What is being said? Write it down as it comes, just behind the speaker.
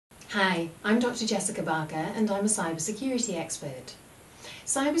Hi, I'm Dr. Jessica Barker and I'm a cybersecurity expert.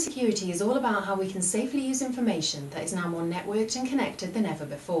 Cybersecurity is all about how we can safely use information that is now more networked and connected than ever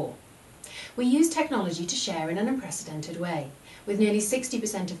before. We use technology to share in an unprecedented way, with nearly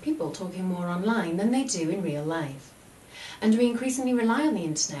 60% of people talking more online than they do in real life. And we increasingly rely on the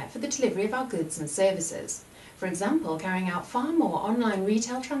internet for the delivery of our goods and services, for example, carrying out far more online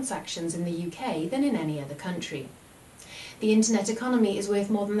retail transactions in the UK than in any other country. The internet economy is worth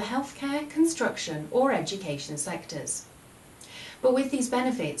more than the healthcare, construction or education sectors. But with these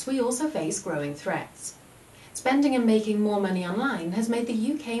benefits, we also face growing threats. Spending and making more money online has made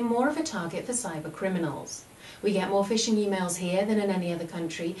the UK more of a target for cyber criminals. We get more phishing emails here than in any other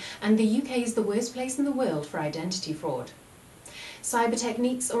country, and the UK is the worst place in the world for identity fraud. Cyber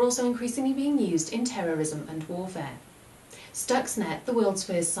techniques are also increasingly being used in terrorism and warfare. Stuxnet, the world's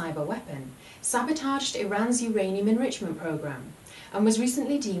first cyber weapon, sabotaged Iran's uranium enrichment program and was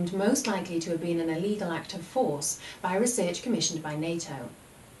recently deemed most likely to have been an illegal act of force by research commissioned by NATO.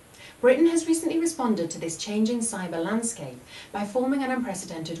 Britain has recently responded to this changing cyber landscape by forming an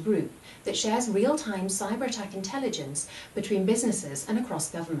unprecedented group that shares real-time cyber attack intelligence between businesses and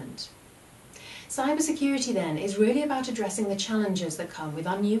across government. Cybersecurity then is really about addressing the challenges that come with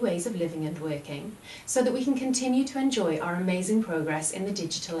our new ways of living and working, so that we can continue to enjoy our amazing progress in the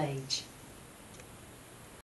digital age.